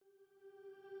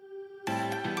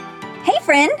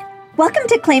friend. Welcome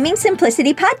to Claiming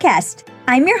Simplicity podcast.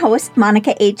 I'm your host,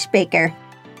 Monica H. Baker.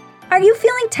 Are you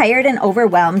feeling tired and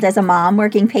overwhelmed as a mom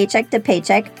working paycheck to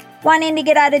paycheck, wanting to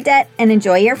get out of debt and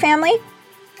enjoy your family?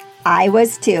 I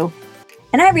was too.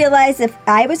 And I realized if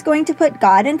I was going to put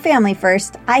God and family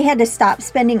first, I had to stop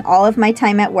spending all of my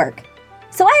time at work.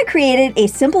 So I created a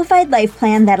simplified life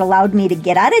plan that allowed me to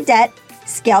get out of debt,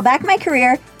 scale back my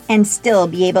career, and still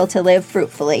be able to live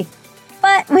fruitfully.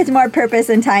 But with more purpose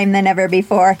and time than ever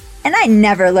before, and I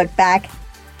never looked back.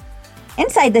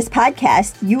 Inside this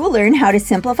podcast, you will learn how to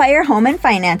simplify your home and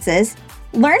finances,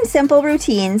 learn simple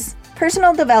routines,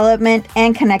 personal development,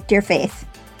 and connect your faith.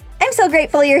 I'm so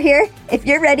grateful you're here. If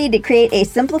you're ready to create a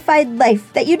simplified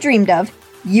life that you dreamed of,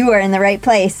 you are in the right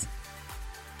place.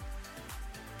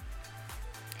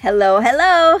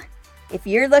 Hello. If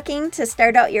you're looking to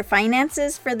start out your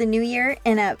finances for the new year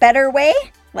in a better way,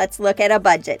 let's look at a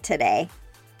budget today.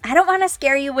 I don't want to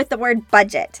scare you with the word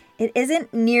budget. It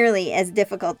isn't nearly as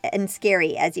difficult and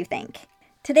scary as you think.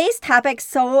 Today's topic's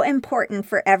so important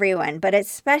for everyone, but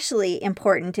especially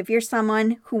important if you're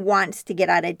someone who wants to get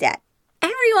out of debt.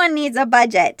 Everyone needs a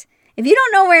budget. If you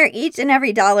don't know where each and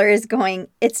every dollar is going,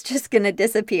 it's just going to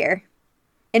disappear.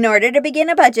 In order to begin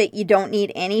a budget, you don't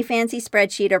need any fancy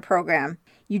spreadsheet or program.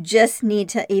 You just need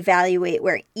to evaluate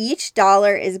where each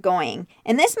dollar is going.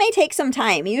 And this may take some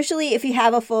time. Usually, if you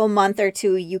have a full month or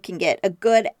two, you can get a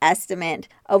good estimate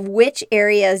of which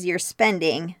areas you're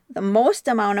spending the most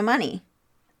amount of money.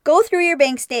 Go through your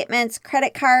bank statements,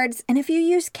 credit cards, and if you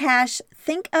use cash,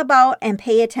 think about and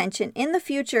pay attention in the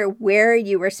future where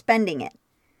you were spending it.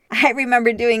 I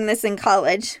remember doing this in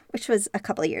college, which was a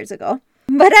couple of years ago,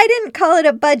 but I didn't call it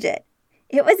a budget.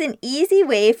 It was an easy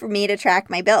way for me to track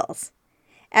my bills.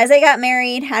 As I got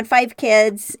married, had 5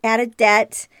 kids, added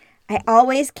debt, I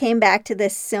always came back to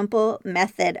this simple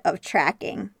method of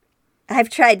tracking. I've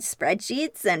tried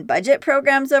spreadsheets and budget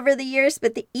programs over the years,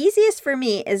 but the easiest for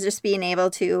me is just being able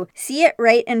to see it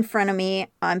right in front of me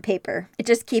on paper. It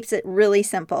just keeps it really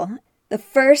simple. The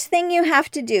first thing you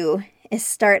have to do is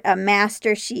start a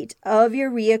master sheet of your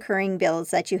reoccurring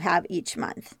bills that you have each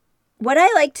month. What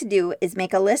I like to do is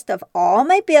make a list of all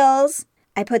my bills.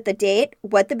 I put the date,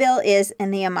 what the bill is,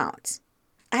 and the amount.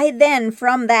 I then,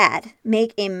 from that,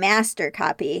 make a master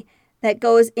copy that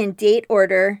goes in date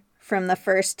order from the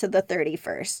 1st to the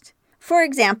 31st. For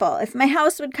example, if my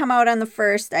house would come out on the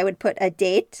 1st, I would put a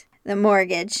date, the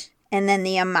mortgage, and then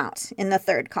the amount in the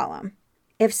 3rd column.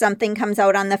 If something comes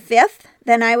out on the 5th,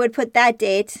 then I would put that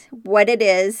date, what it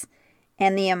is,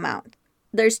 and the amount.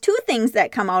 There's 2 things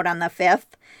that come out on the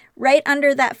 5th. Right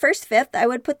under that first 5th, I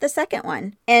would put the second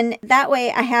one. And that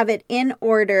way I have it in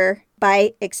order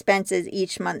by expenses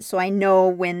each month so I know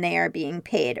when they are being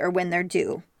paid or when they're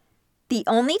due. The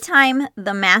only time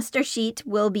the master sheet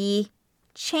will be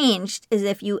changed is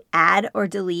if you add or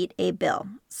delete a bill.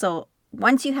 So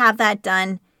once you have that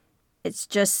done, it's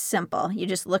just simple. You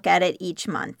just look at it each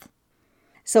month.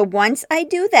 So once I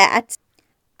do that,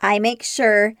 I make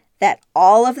sure that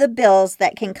all of the bills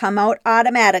that can come out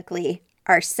automatically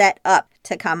are set up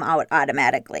to come out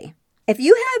automatically. If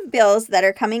you have bills that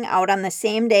are coming out on the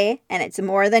same day and it's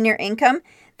more than your income,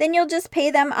 then you'll just pay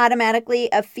them automatically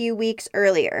a few weeks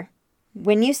earlier.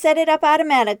 When you set it up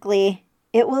automatically,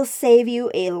 it will save you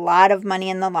a lot of money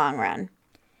in the long run.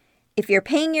 If you're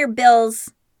paying your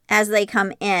bills as they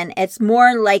come in, it's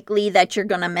more likely that you're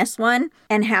going to miss one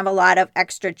and have a lot of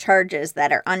extra charges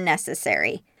that are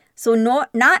unnecessary. So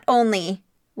not only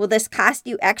will this cost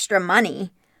you extra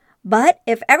money, but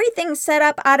if everything's set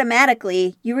up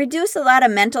automatically, you reduce a lot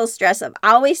of mental stress of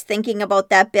always thinking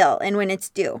about that bill and when it's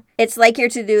due. It's like your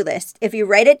to-do list. If you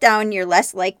write it down, you're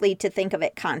less likely to think of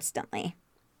it constantly.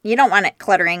 You don't want it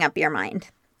cluttering up your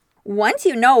mind. Once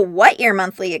you know what your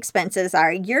monthly expenses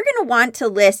are, you're going to want to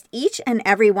list each and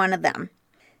every one of them.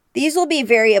 These will be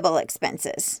variable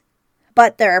expenses,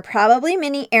 but there are probably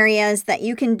many areas that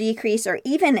you can decrease or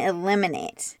even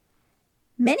eliminate.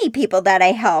 Many people that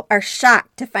I help are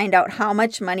shocked to find out how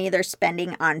much money they're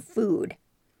spending on food.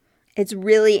 It's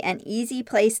really an easy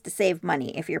place to save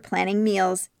money if you're planning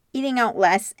meals, eating out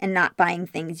less, and not buying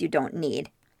things you don't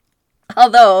need.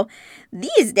 Although,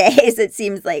 these days it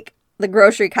seems like the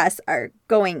grocery costs are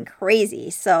going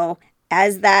crazy. So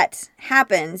as that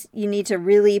happens, you need to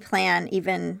really plan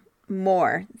even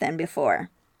more than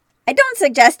before. I don't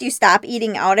suggest you stop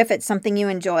eating out if it's something you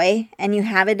enjoy and you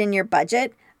have it in your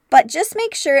budget. But just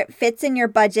make sure it fits in your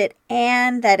budget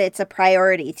and that it's a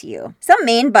priority to you. Some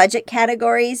main budget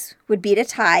categories would be to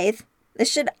tithe.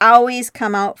 This should always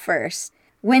come out first.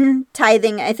 When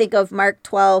tithing, I think of Mark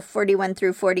 12, 41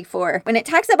 through 44. When it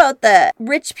talks about the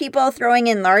rich people throwing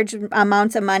in large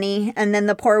amounts of money, and then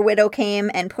the poor widow came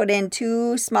and put in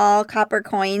 2 small copper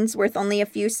coins worth only a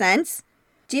few cents,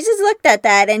 Jesus looked at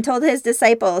that and told his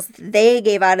disciples they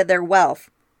gave out of their wealth,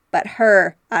 but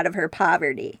her out of her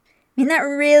poverty. I mean, that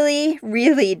really,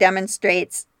 really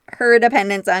demonstrates her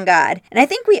dependence on God. And I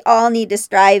think we all need to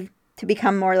strive to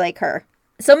become more like her.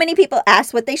 So many people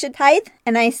ask what they should tithe,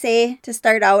 and I say to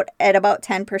start out at about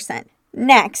 10%.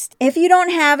 Next, if you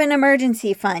don't have an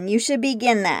emergency fund, you should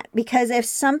begin that, because if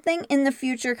something in the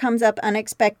future comes up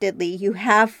unexpectedly, you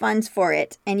have funds for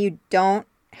it, and you don't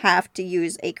have to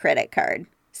use a credit card.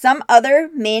 Some other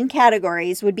main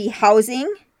categories would be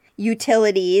housing,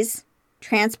 utilities,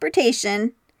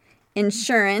 transportation,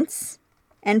 insurance,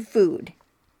 and food.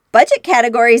 Budget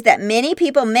categories that many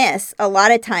people miss a lot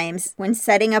of times when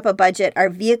setting up a budget are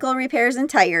vehicle repairs and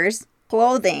tires,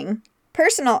 clothing,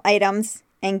 personal items,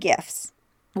 and gifts.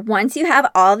 Once you have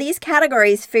all these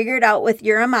categories figured out with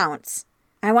your amounts,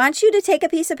 I want you to take a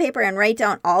piece of paper and write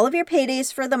down all of your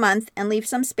paydays for the month and leave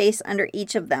some space under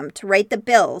each of them to write the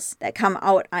bills that come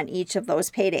out on each of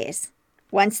those paydays.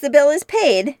 Once the bill is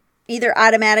paid, either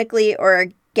automatically or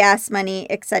gas money,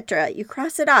 etc., you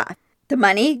cross it off. The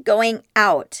money going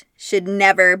out should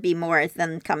never be more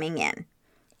than coming in.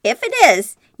 If it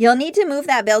is, you'll need to move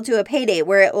that bill to a payday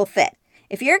where it will fit.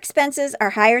 If your expenses are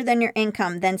higher than your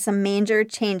income, then some major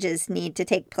changes need to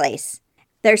take place.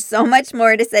 There's so much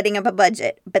more to setting up a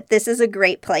budget, but this is a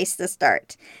great place to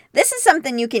start. This is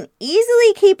something you can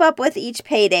easily keep up with each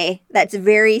payday that's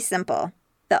very simple.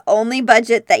 The only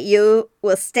budget that you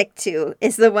will stick to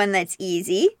is the one that's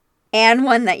easy and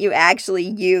one that you actually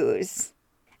use.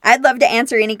 I'd love to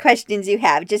answer any questions you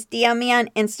have. Just DM me on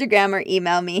Instagram or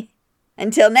email me.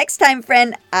 Until next time,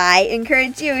 friend, I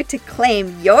encourage you to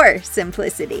claim your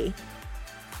simplicity.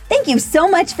 Thank you so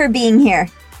much for being here.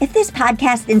 If this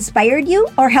podcast inspired you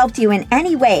or helped you in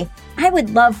any way, I would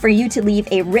love for you to leave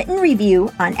a written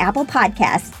review on Apple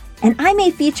Podcasts, and I may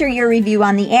feature your review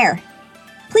on the air.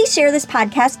 Please share this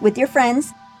podcast with your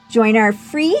friends. Join our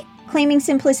free Claiming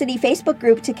Simplicity Facebook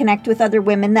group to connect with other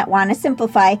women that want to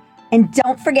simplify. And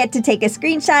don't forget to take a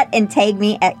screenshot and tag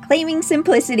me at Claiming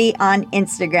Simplicity on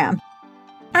Instagram.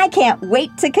 I can't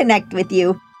wait to connect with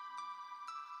you.